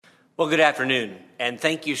Well, good afternoon, and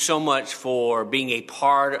thank you so much for being a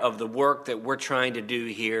part of the work that we're trying to do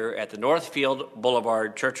here at the Northfield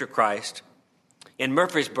Boulevard Church of Christ in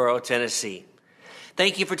Murfreesboro, Tennessee.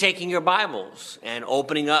 Thank you for taking your Bibles and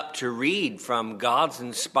opening up to read from God's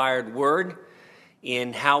inspired Word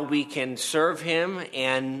in how we can serve Him,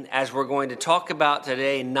 and as we're going to talk about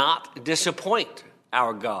today, not disappoint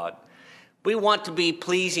our God. We want to be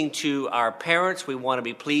pleasing to our parents. We want to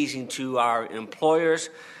be pleasing to our employers.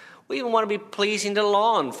 We even want to be pleasing to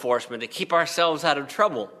law enforcement to keep ourselves out of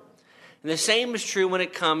trouble. And the same is true when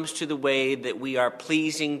it comes to the way that we are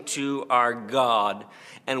pleasing to our God.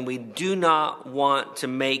 And we do not want to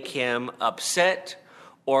make Him upset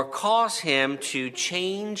or cause Him to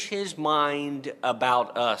change His mind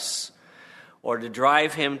about us, or to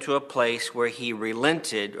drive Him to a place where He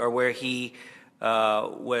relented, or where He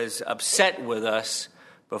was upset with us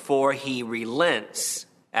before He relents,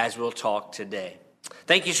 as we'll talk today.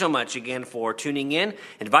 Thank you so much again for tuning in. I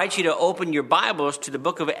invite you to open your Bibles to the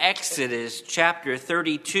book of Exodus, chapter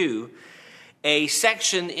 32, a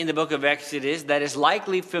section in the book of Exodus that is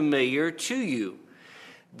likely familiar to you.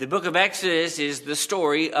 The book of Exodus is the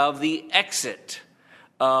story of the exit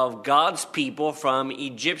of God's people from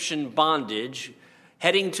Egyptian bondage,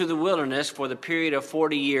 heading to the wilderness for the period of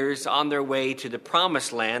 40 years on their way to the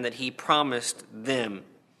promised land that He promised them.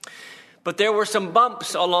 But there were some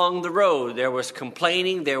bumps along the road. There was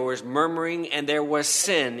complaining, there was murmuring, and there was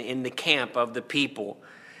sin in the camp of the people.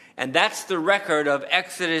 And that's the record of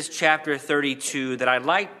Exodus chapter 32 that I'd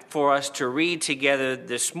like for us to read together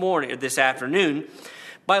this afternoon,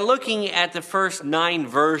 by looking at the first 9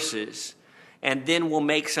 verses, and then we'll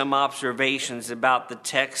make some observations about the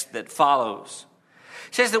text that follows.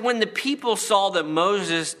 It says that when the people saw that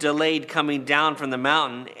Moses delayed coming down from the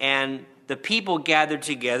mountain, and the people gathered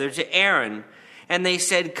together to Aaron, and they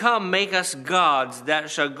said, "Come, make us gods that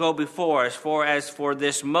shall go before us. For as for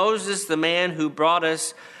this Moses, the man who brought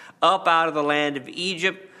us up out of the land of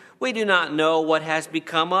Egypt, we do not know what has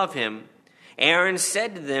become of him." Aaron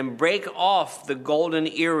said to them, "Break off the golden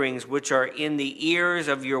earrings which are in the ears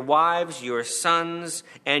of your wives, your sons,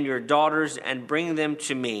 and your daughters, and bring them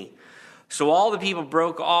to me." So all the people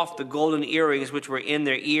broke off the golden earrings which were in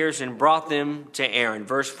their ears and brought them to Aaron.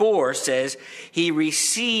 Verse 4 says, "He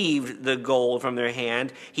received the gold from their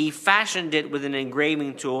hand. He fashioned it with an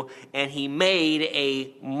engraving tool, and he made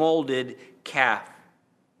a molded calf.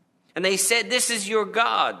 And they said, 'This is your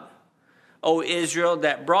God, O Israel,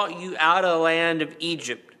 that brought you out of the land of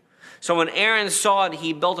Egypt.' So when Aaron saw it,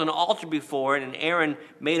 he built an altar before it, and Aaron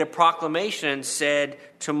made a proclamation and said,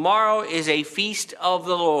 'Tomorrow is a feast of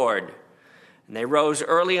the Lord.' And they rose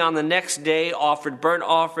early on the next day, offered burnt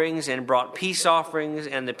offerings, and brought peace offerings,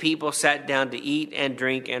 and the people sat down to eat and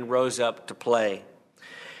drink and rose up to play.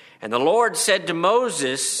 And the Lord said to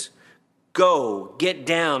Moses, 'Go, get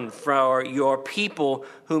down, for your people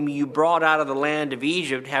whom you brought out of the land of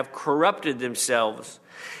Egypt have corrupted themselves.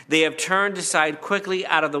 They have turned aside quickly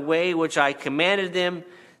out of the way which I commanded them.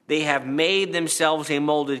 They have made themselves a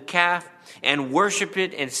molded calf and worshiped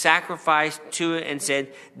it and sacrificed to it and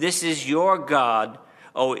said, "This is your God,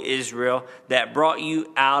 O Israel, that brought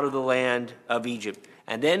you out of the land of Egypt."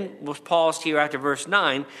 And then we'll pause here after verse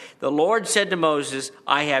 9. The Lord said to Moses,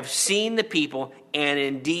 "I have seen the people, and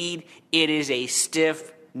indeed it is a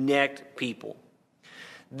stiff-necked people."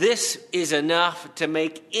 This is enough to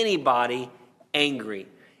make anybody angry.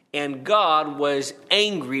 And God was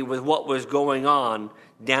angry with what was going on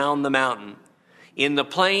down the mountain. In the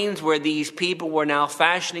plains where these people were now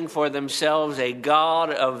fashioning for themselves a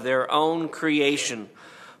god of their own creation,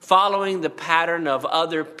 following the pattern of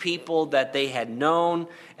other people that they had known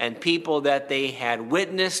and people that they had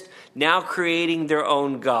witnessed, now creating their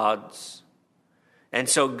own gods. And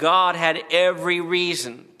so God had every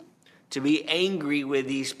reason to be angry with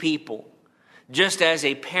these people. Just as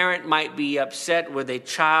a parent might be upset with a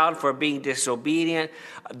child for being disobedient,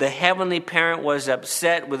 the heavenly parent was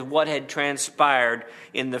upset with what had transpired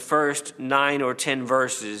in the first 9 or 10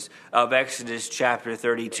 verses of Exodus chapter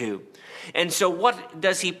 32. And so what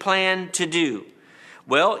does He plan to do?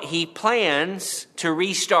 Well, He plans to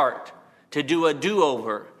restart, to do a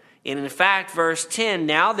do-over. And in fact, verse 10,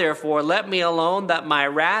 "Now therefore let me alone, that my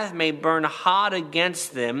wrath may burn hot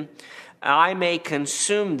against them, I may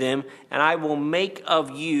consume them, and I will make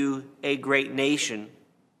of you a great nation."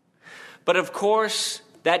 But of course,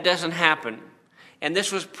 that doesn't happen. And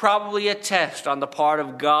this was probably a test on the part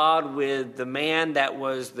of God with the man that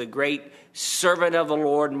was the great servant of the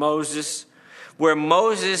Lord, Moses, where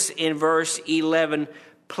Moses in verse 11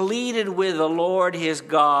 pleaded with the Lord his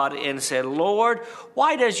God and said, Lord,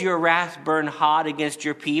 why does your wrath burn hot against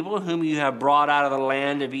your people, whom you have brought out of the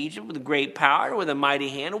land of Egypt with great power and with a mighty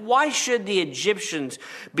hand? Why should the Egyptians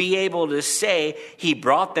be able to say, he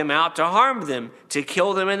brought them out to harm them, to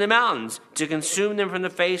kill them in the mountains, to consume them from the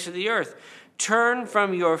face of the earth? Turn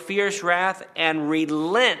from your fierce wrath and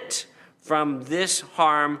relent from this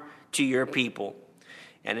harm to your people.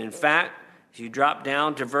 And in fact, if you drop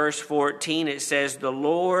down to verse 14, it says, the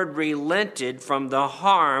Lord relented from the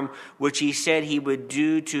harm which he said he would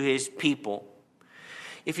do to his people.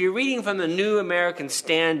 If you're reading from the New American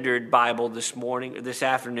Standard Bible this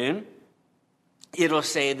afternoon, it'll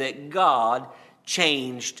say that God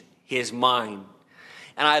changed his mind.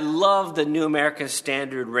 And I love the New American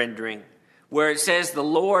Standard rendering, where it says the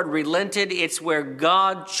Lord relented. It's where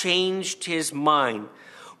God changed his mind.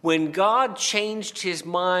 When God changed his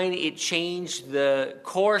mind, it changed the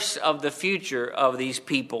course of the future of these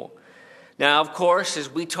people. Now, of course, as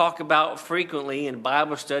we talk about frequently in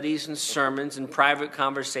Bible studies and sermons and private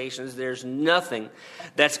conversations, there's nothing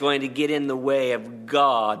that's going to get in the way of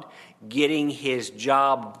God getting his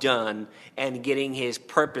job done and getting his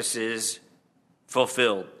purposes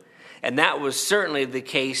fulfilled. And that was certainly the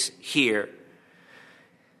case here.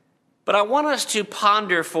 But I want us to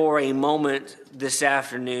ponder for a moment this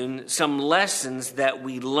afternoon some lessons that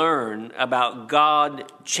we learn about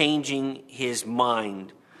God changing his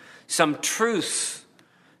mind. Some truths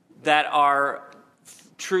that are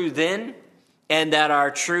true then and that are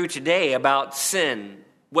true today about sin,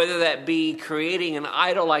 whether that be creating an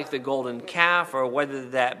idol like the golden calf, or whether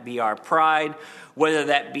that be our pride, whether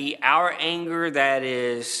that be our anger that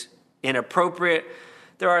is inappropriate.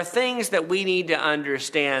 There are things that we need to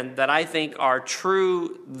understand that I think are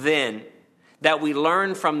true then, that we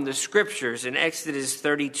learn from the scriptures in Exodus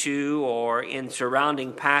 32 or in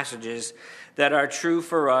surrounding passages that are true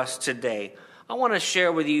for us today. I want to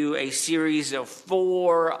share with you a series of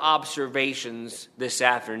 4 observations this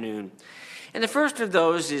afternoon. And the first of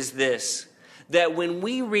those is this, that when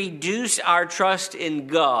we reduce our trust in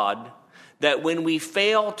God, that when we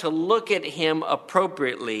fail to look at him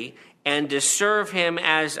appropriately and to serve him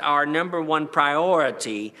as our number one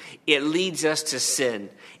priority, it leads us to sin.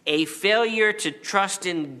 A failure to trust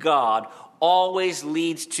in God always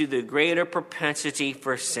leads to the greater propensity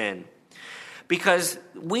for sin. Because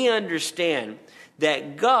we understand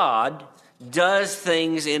that God does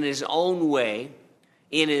things in his own way,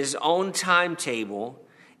 in his own timetable,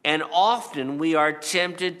 and often we are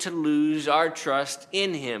tempted to lose our trust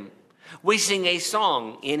in him. We sing a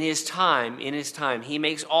song, in his time. He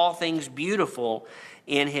makes all things beautiful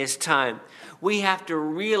in his time. We have to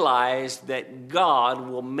realize that God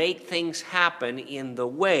will make things happen in the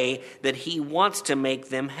way that he wants to make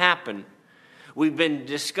them happen. We've been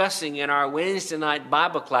discussing in our Wednesday night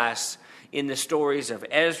Bible class in the stories of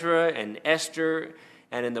Ezra and Esther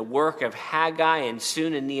and in the work of Haggai and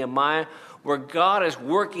soon in Nehemiah, where God is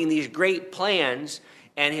working these great plans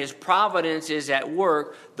and his providence is at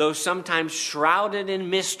work, though sometimes shrouded in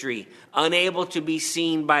mystery, unable to be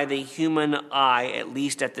seen by the human eye, at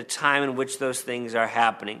least at the time in which those things are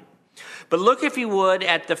happening. But look, if you would,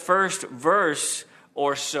 at the first verse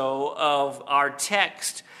or so of our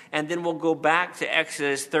text, and then we'll go back to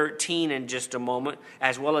Exodus 13 in just a moment,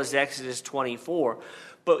 as well as Exodus 24.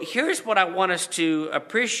 But here's what I want us to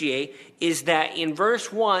appreciate is that in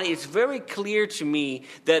verse 1, it's very clear to me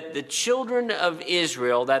that the children of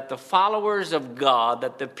Israel, that the followers of God,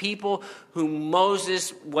 that the people whom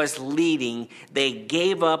Moses was leading, they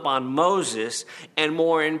gave up on Moses. And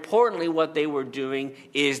more importantly, what they were doing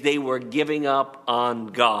is they were giving up on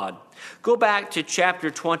God. Go back to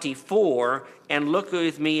chapter 24 and look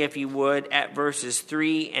with me, if you would, at verses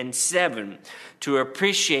 3 and 7 to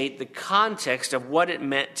appreciate the context of what it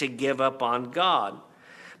meant to give up on God.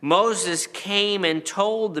 Moses came and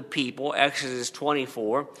told the people, Exodus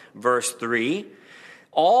 24, verse 3,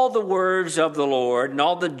 all the words of the Lord and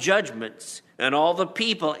all the judgments, and all the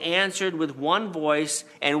people answered with one voice.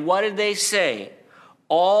 And what did they say?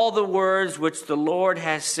 All the words which the Lord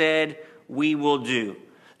has said, we will do.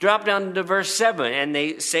 Drop down to verse 7, and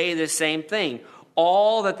they say the same thing.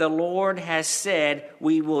 All that the Lord has said,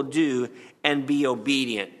 we will do, and be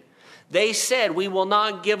obedient. They said, we will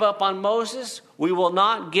not give up on Moses. We will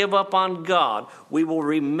not give up on God. We will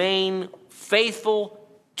remain faithful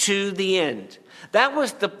to the end. That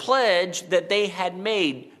was the pledge that they had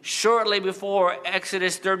made shortly before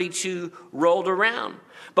Exodus 32 rolled around.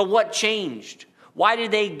 But what changed? Why did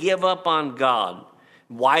they give up on God?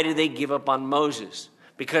 Why did they give up on Moses?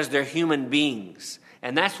 Because they're human beings.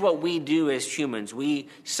 And that's what we do as humans. We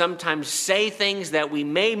sometimes say things that we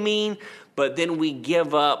may mean, but then we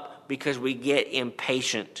give up because we get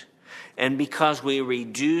impatient and because we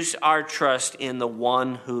reduce our trust in the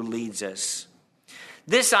one who leads us.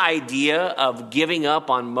 This idea of giving up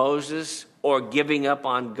on Moses or giving up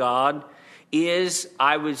on God is,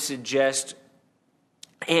 I would suggest,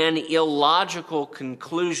 an illogical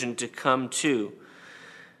conclusion to come to.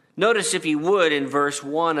 Notice, if you would, in verse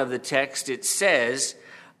 1 of the text, it says,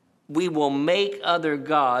 we will make other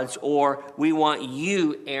gods, or we want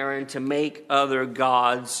you, Aaron, to make other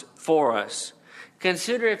gods for us.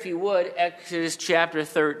 Consider, if you would, Exodus chapter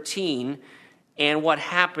 13 and what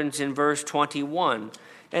happens in verse 21.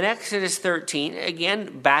 In Exodus 13,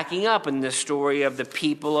 again, backing up in the story of the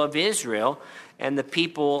people of Israel and the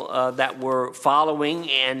people that were following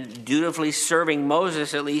and dutifully serving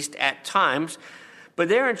Moses, at least at times. But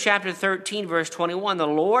there in chapter 13, verse 21, the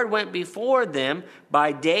Lord went before them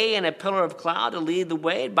by day in a pillar of cloud to lead the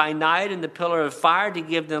way, by night in the pillar of fire to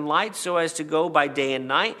give them light, so as to go by day and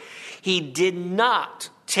night. He did not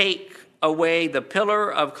take away the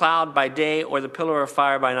pillar of cloud by day or the pillar of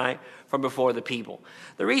fire by night from before the people.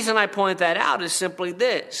 The reason I point that out is simply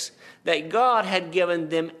this, that God had given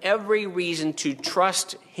them every reason to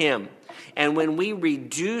trust him. And when we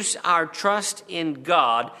reduce our trust in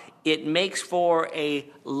God, it makes for a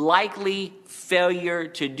likely failure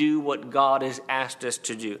to do what God has asked us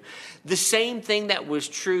to do. The same thing that was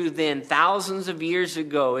true then, thousands of years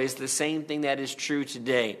ago, is the same thing that is true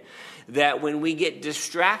today. That when we get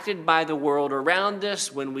distracted by the world around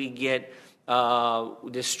us, when we get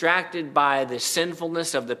distracted by the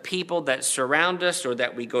sinfulness of the people that surround us or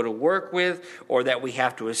that we go to work with or that we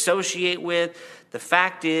have to associate with, the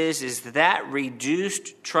fact is that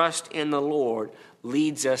reduced trust in the Lord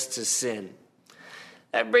leads us to sin.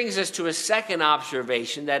 That brings us to a second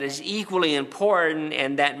observation that is equally important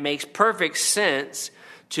and that makes perfect sense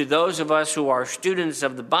to those of us who are students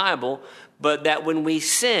of the Bible, but that when we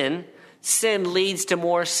sin, sin leads to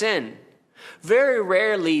more sin. Very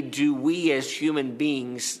rarely do we as human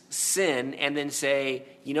beings sin and then say,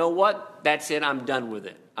 you know what, that's it, I'm done with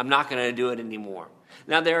it. I'm not going to do it anymore.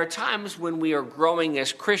 Now, there are times when we are growing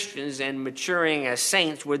as Christians and maturing as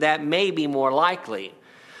saints where that may be more likely.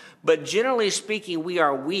 But generally speaking, we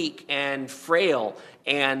are weak and frail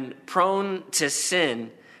and prone to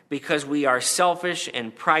sin because we are selfish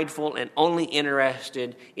and prideful and only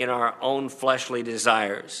interested in our own fleshly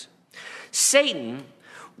desires. Satan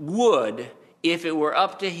would, if it were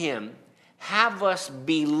up to him, have us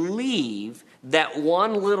believe that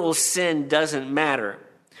one little sin doesn't matter.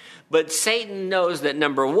 But Satan knows that,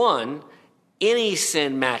 number one, any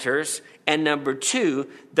sin matters, and number two,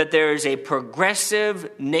 that there is a progressive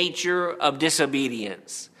nature of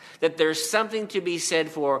disobedience. That there's something to be said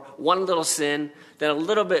for one little sin, then a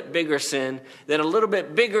little bit bigger sin, then a little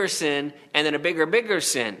bit bigger sin, and then a bigger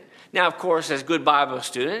sin. Now, of course, as good Bible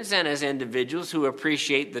students and as individuals who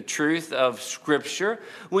appreciate the truth of Scripture,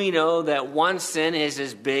 we know that one sin is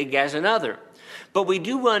as big as another. But we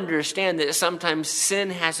do understand that sometimes sin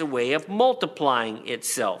has a way of multiplying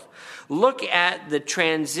itself. Look at the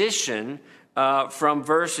transition from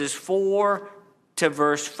verses 4 to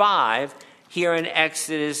verse 5 here in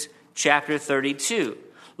Exodus chapter 32.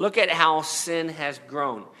 Look at how sin has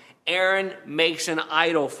grown. Aaron makes an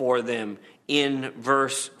idol for them in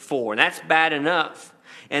verse 4. That's bad enough.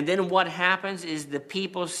 And then what happens is the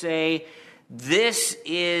people say, "This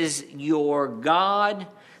is your God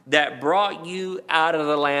that brought you out of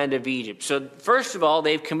the land of Egypt." So first of all,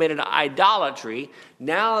 they've committed idolatry.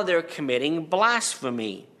 Now they're committing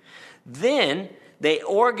blasphemy. Then they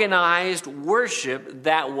organized worship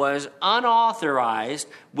that was unauthorized,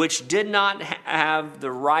 which did not have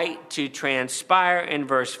the right to transpire in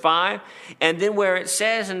verse 5. And then where it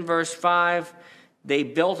says in verse 5, they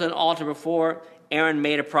built an altar before Aaron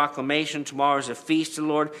made a proclamation, tomorrow is a feast to the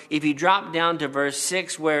Lord. If you drop down to verse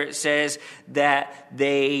 6 where it says that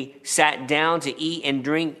they sat down to eat and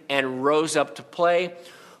drink and rose up to play,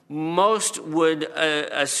 most would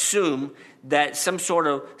assume that some sort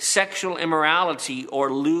of sexual immorality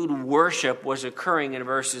or lewd worship was occurring in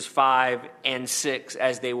verses 5 and 6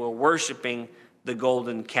 as they were worshiping the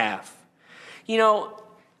golden calf. You know,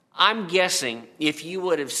 I'm guessing if you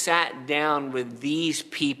would have sat down with these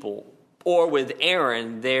people or with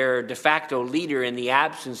Aaron, their de facto leader in the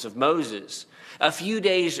absence of Moses, a few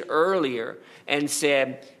days earlier and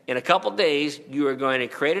said, in a couple days, you are going to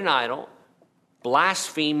create an idol,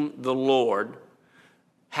 blaspheme the Lord,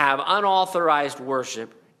 have unauthorized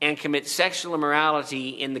worship, and commit sexual immorality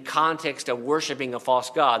in the context of worshiping a false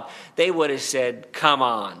god, they would have said, come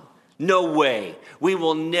on, no way, we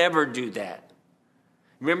will never do that.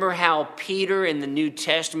 Remember how Peter in the New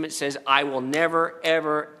Testament says, I will never,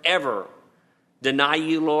 ever, ever deny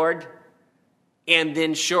you, Lord? And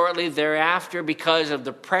then shortly thereafter, because of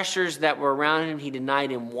the pressures that were around him, he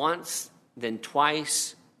denied him once, then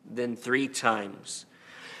twice, then 3 times.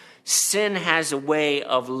 Sin has a way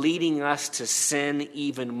of leading us to sin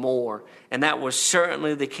even more. And that was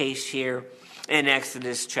certainly the case here in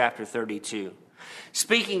Exodus chapter 32.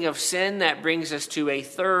 Speaking of sin, that brings us to a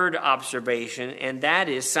third observation, and that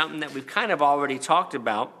is something that we've kind of already talked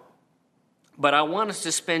about, but I want us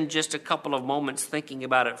to spend just a couple of moments thinking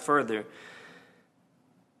about it further.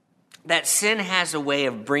 That sin has a way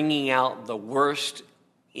of bringing out the worst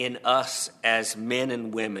in us as men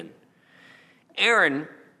and women. Aaron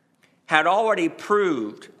had already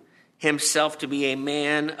proved himself to be a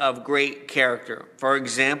man of great character. For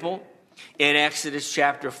example, in Exodus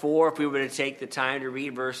chapter 4, if we were to take the time to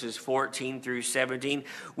read verses 14 through 17,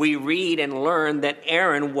 we read and learn that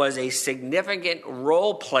Aaron was a significant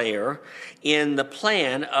role player in the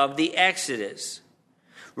plan of the Exodus.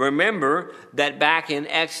 Remember that back in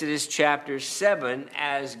Exodus chapter 7,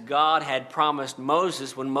 as God had promised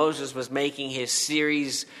Moses, when Moses was making his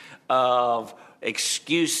series of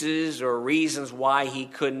excuses or reasons why he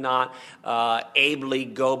could not ably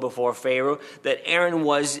go before Pharaoh, that Aaron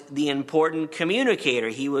was the important communicator.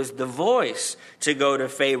 He was the voice to go to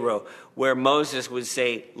Pharaoh, where Moses would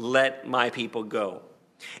say, "Let my people go."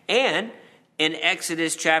 And in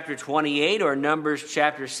Exodus chapter 28 or Numbers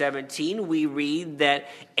chapter 17, we read that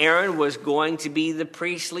Aaron was going to be the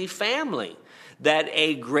priestly family, that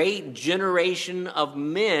a great generation of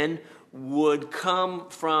men would come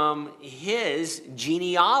from his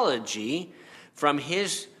genealogy, from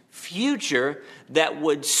his future, that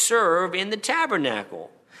would serve in the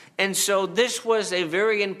tabernacle. And so this was a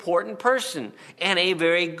very important person and a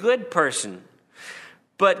very good person.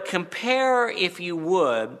 But compare, if you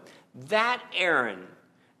would, that Aaron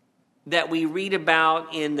that we read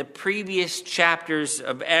about in the previous chapters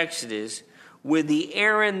of Exodus with the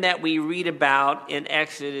Aaron that we read about in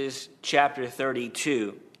Exodus chapter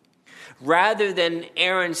 32. Rather than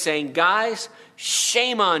Aaron saying, "Guys,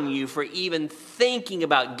 shame on you for even thinking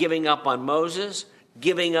about giving up on Moses,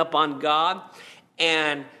 giving up on God,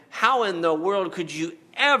 and how in the world could you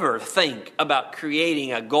ever think about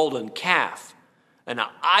creating a golden calf, an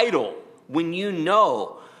idol, when you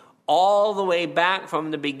know all the way back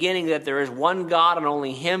from the beginning that there is one God and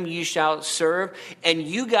only him you shall serve, and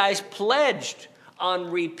you guys pledged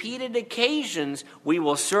on repeated occasions, we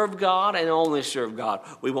will serve God and only serve God.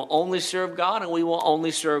 We will only serve God and we will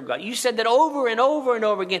only serve God." You said that over and over and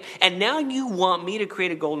over again, and now you want me to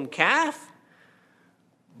create a golden calf?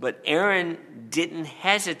 But Aaron didn't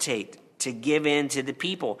hesitate to give in to the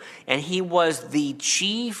people, and he was the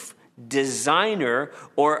chief designer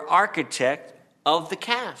or architect of the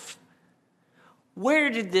calf.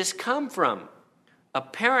 Where did this come from?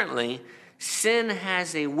 Apparently, sin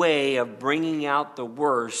has a way of bringing out the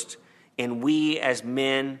worst in we as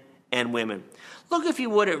men and women. Look, if you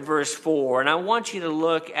would, at verse 4, and I want you to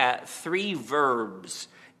look at 3 verbs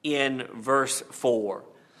in verse 4.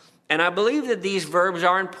 And I believe that these verbs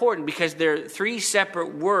are important because they're 3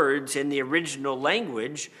 separate words in the original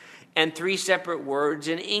language and 3 separate words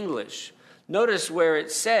in English. Notice where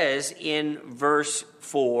it says in verse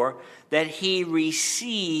 4 that he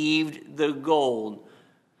received the gold.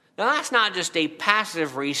 Now, that's not just a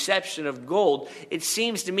passive reception of gold. It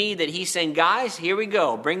seems to me that he's saying, "Guys, here we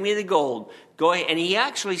go. Bring me the gold. Go ahead." And he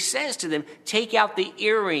actually says to them, "Take out the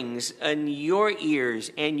earrings in your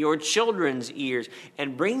ears and your children's ears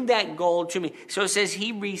and bring that gold to me." So it says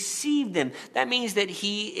he received them. That means that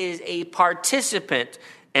he is a participant,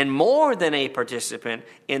 and more than a participant,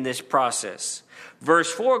 in this process.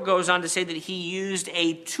 Verse 4 goes on to say that he used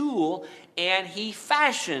a tool and he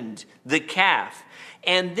fashioned the calf.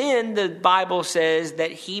 And then the Bible says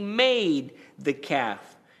that he made the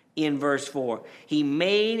calf in verse 4. He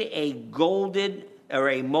made a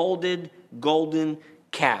molded golden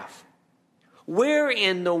calf. Where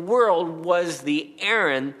in the world was the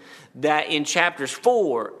Aaron that in chapters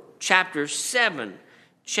 4, chapter 7,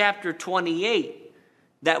 chapter 28,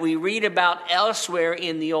 that we read about elsewhere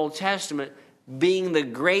in the Old Testament, being the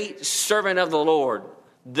great servant of the Lord,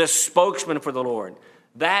 the spokesman for the Lord?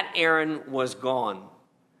 That Aaron was gone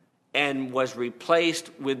and was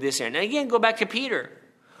replaced with this Aaron. And again, go back to Peter.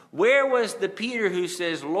 Where was the Peter who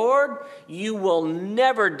says, "Lord, you will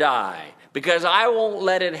never die because I won't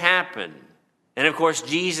let it happen"? And of course,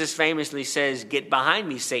 Jesus famously says, "Get behind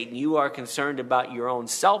me, Satan. You are concerned about your own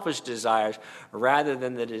selfish desires rather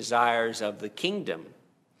than the desires of the kingdom."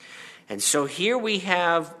 And so here we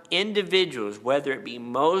have individuals, whether it be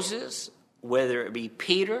Moses, whether it be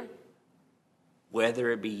Peter,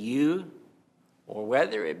 whether it be you, or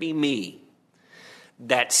whether it be me,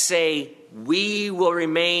 that say, we will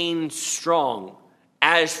remain strong.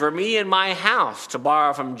 As for me and my house, to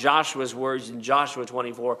borrow from Joshua's words in Joshua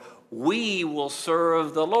 24, we will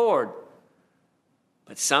serve the Lord.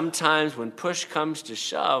 But sometimes when push comes to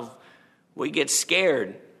shove, we get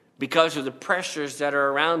scared because of the pressures that are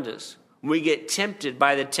around us. We get tempted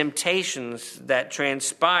by the temptations that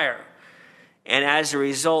transpire. And as a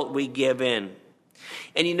result, we give in.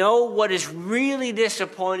 And you know what is really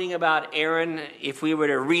disappointing about Aaron, if we were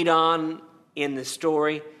to read on in the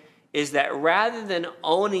story, is that rather than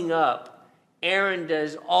owning up, Aaron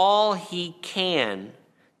does all he can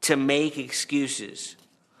to make excuses.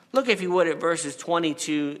 Look, if you would, at verses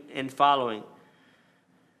 22 and following.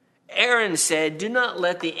 Aaron said, do not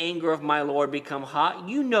let the anger of my Lord become hot.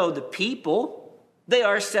 You know the people, they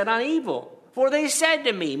are set on evil. For they said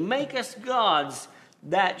to me, make us gods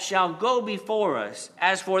that shall go before us.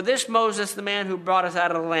 As for this Moses, the man who brought us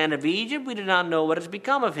out of the land of Egypt, we do not know what has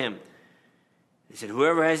become of him. They said,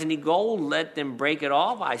 whoever has any gold, let them break it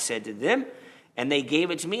off. I said to them, and they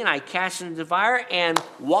gave it to me, and I cast it into the fire, and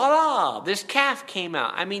voila, this calf came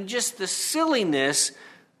out. I mean, just the silliness,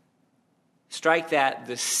 strike that,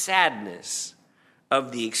 the sadness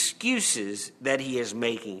of the excuses that he is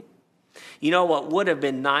making. You know what would have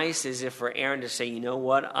been nice is if for Aaron to say, you know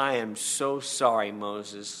what, I am so sorry,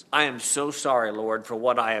 Moses. I am so sorry, Lord, for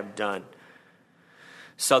what I have done.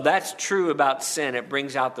 So that's true about sin. It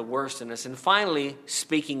brings out the worst in us. And finally,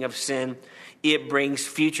 speaking of sin, it brings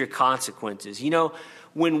future consequences. You know,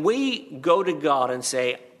 when we go to God and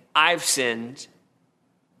say, I've sinned,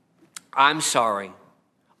 I'm sorry,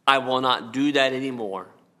 I will not do that anymore.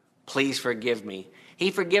 Please forgive me.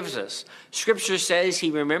 He forgives us. Scripture says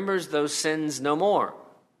he remembers those sins no more.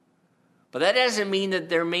 But that doesn't mean that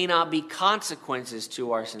there may not be consequences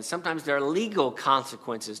to our sins. Sometimes there are legal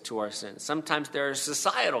consequences to our sins. Sometimes there are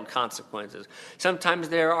societal consequences. Sometimes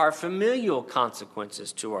there are familial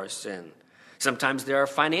consequences to our sin. Sometimes there are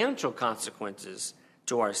financial consequences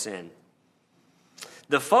to our sin.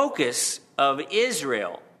 The focus of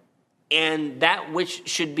Israel, and that which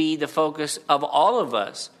should be the focus of all of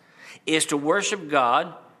us, is to worship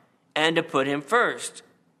God and to put him first.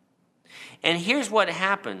 And here's what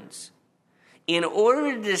happens. In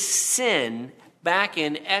order to sin, back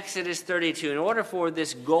in Exodus 32, in order for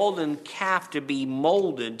this golden calf to be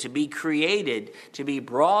molded, to be created, to be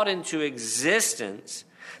brought into existence,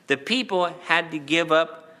 the people had to give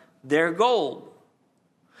up their gold.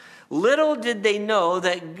 Little did they know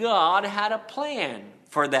that God had a plan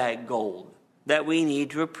for that gold that we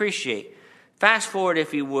need to appreciate. Fast forward,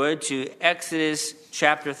 if you would, to Exodus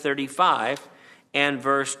chapter 35 and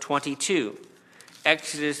verse 22.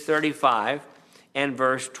 Exodus 35 and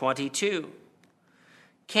verse 22.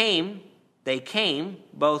 They came,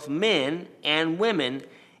 both men and women,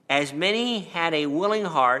 as many had a willing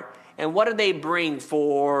heart. And what did they bring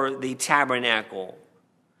for the tabernacle?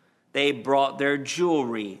 They brought their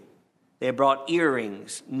jewelry. They brought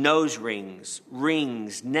earrings, nose rings,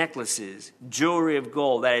 rings, necklaces, jewelry of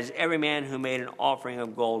gold. That is, every man who made an offering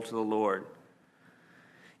of gold to the Lord.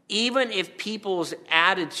 Even if people's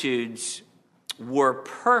attitudes were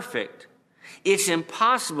perfect, it's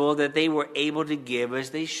impossible that they were able to give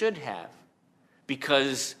as they should have,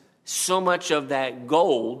 because so much of that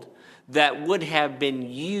gold that would have been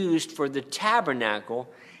used for the tabernacle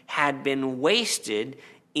had been wasted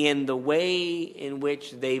in the way in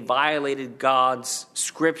which they violated God's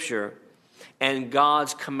scripture and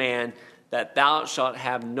God's command that thou shalt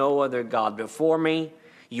have no other God before me.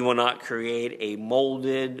 You will not create a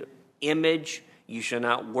molded image. You shall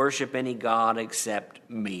not worship any God except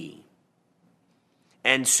me.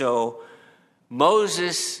 And so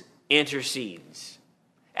Moses intercedes,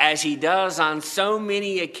 as he does on so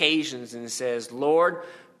many occasions, and says, Lord,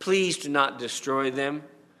 please do not destroy them.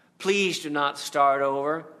 Please do not start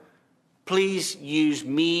over. Please use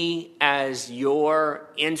me as your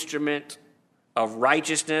instrument of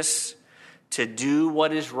righteousness to do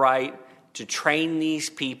what is right, to train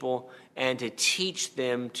these people, and to teach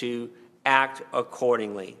them to act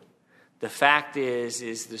accordingly. The fact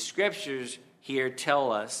is the scriptures here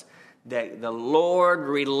tell us that the Lord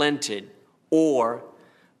relented, or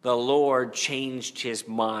the Lord changed his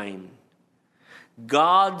mind.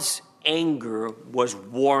 God's anger was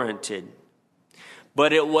warranted,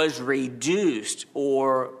 but it was reduced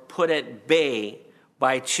or put at bay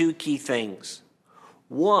by two key things.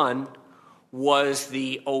 One was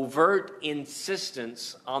the overt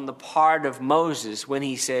insistence on the part of Moses when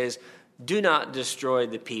he says, do not destroy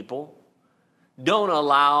the people. Don't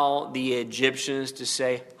allow the Egyptians to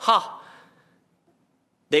say,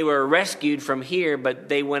 they were rescued from here, but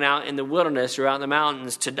they went out in the wilderness or out in the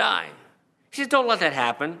mountains to die. He says, don't let that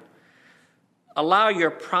happen. Allow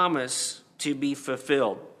your promise to be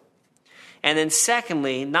fulfilled. And then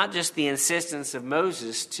secondly, not just the insistence of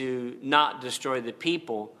Moses to not destroy the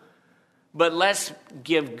people, but let's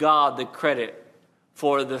give God the credit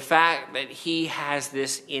for the fact that he has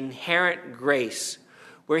this inherent grace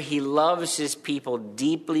where he loves his people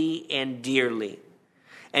deeply and dearly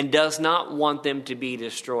and does not want them to be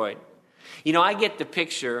destroyed. You know, I get the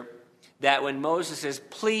picture that when Moses says,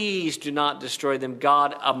 please do not destroy them,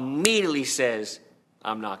 God immediately says,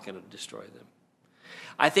 I'm not going to destroy them.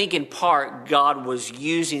 I think in part God was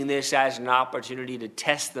using this as an opportunity to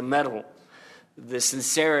test the mettle, the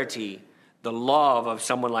sincerity, the love of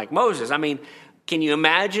someone like Moses. I mean, can you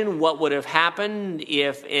imagine what would have happened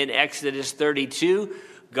if in Exodus 32,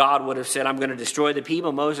 God would have said, I'm going to destroy the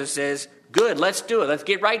people? Moses says, good, let's do it. Let's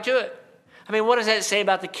get right to it. I mean, what does that say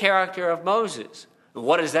about the character of Moses?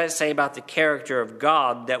 What does that say about the character of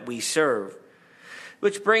God that we serve?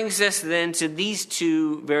 Which brings us then to these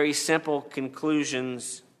two very simple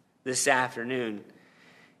conclusions this afternoon.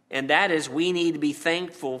 And that is, we need to be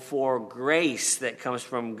thankful for grace that comes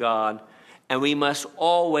from God, and we must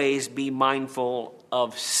always be mindful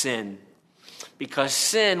of sin. Because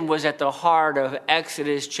sin was at the heart of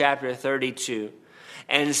Exodus chapter 32.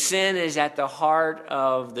 And sin is at the heart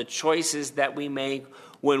of the choices that we make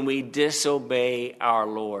when we disobey our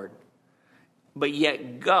Lord. But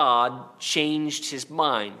yet God changed his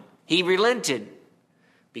mind. He relented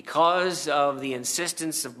because of the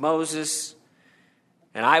insistence of Moses,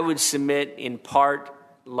 and I would submit in part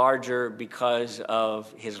larger because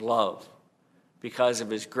of his love, because of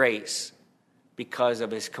his grace, because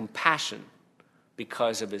of his compassion,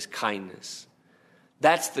 because of his kindness.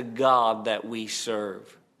 That's the God that we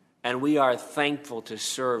serve, and we are thankful to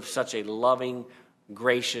serve such a loving,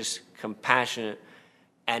 gracious, compassionate,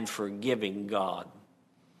 and forgiving God.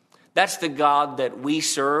 That's the God that we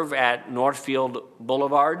serve at Northfield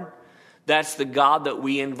Boulevard. That's the God that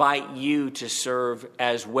we invite you to serve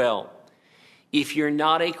as well. If you're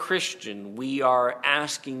not a Christian, we are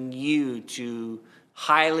asking you to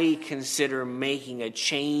highly consider making a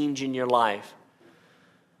change in your life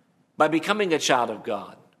by becoming a child of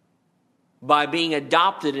God, by being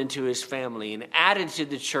adopted into his family and added to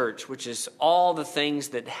the church, which is all the things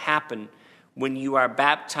that happen when you are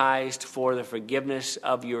baptized for the forgiveness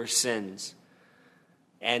of your sins.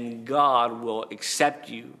 And God will accept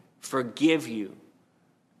you, forgive you,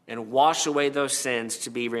 and wash away those sins to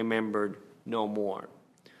be remembered no more.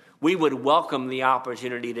 We would welcome the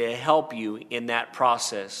opportunity to help you in that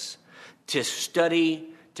process, to study,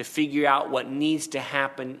 to figure out what needs to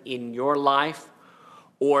happen in your life,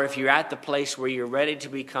 or if you're at the place where you're ready to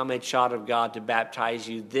become a child of God, to baptize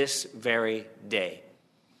you this very day.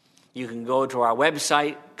 You can go to our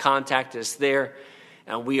website, contact us there,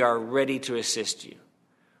 and we are ready to assist you.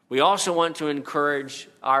 We also want to encourage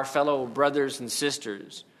our fellow brothers and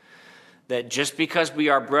sisters that just because we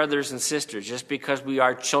are brothers and sisters, just because we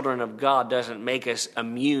are children of God, doesn't make us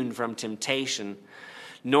immune from temptation,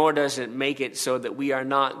 nor does it make it so that we are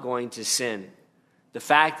not going to sin. The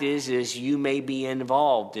fact is you may be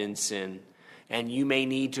involved in sin, and you may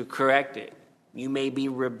need to correct it. You may be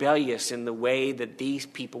rebellious in the way that these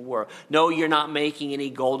people were. No, you're not making any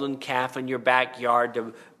golden calf in your backyard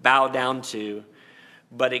to bow down to.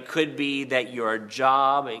 But it could be that your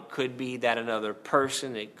job, it could be that another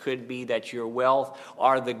person, it could be that your wealth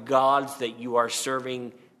are the gods that you are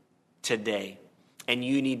serving today. And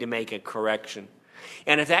you need to make a correction.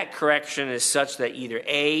 And if that correction is such that either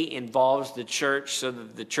A, involves the church so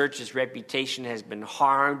that the church's reputation has been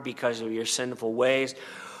harmed because of your sinful ways,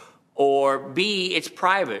 or B, it's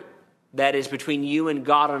private, that is between you and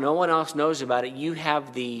God and no one else knows about it, you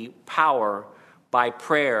have the power by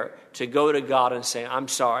prayer to go to God and say, I'm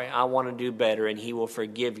sorry, I want to do better, and he will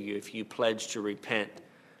forgive you if you pledge to repent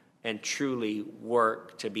and truly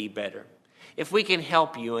work to be better. If we can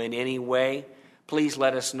help you in any way, please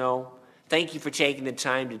let us know. Thank you for taking the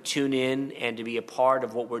time to tune in and to be a part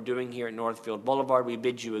of what we're doing here at Northfield Boulevard. We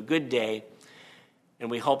bid you a good day, and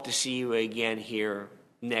we hope to see you again here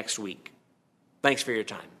next week. Thanks for your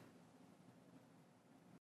time.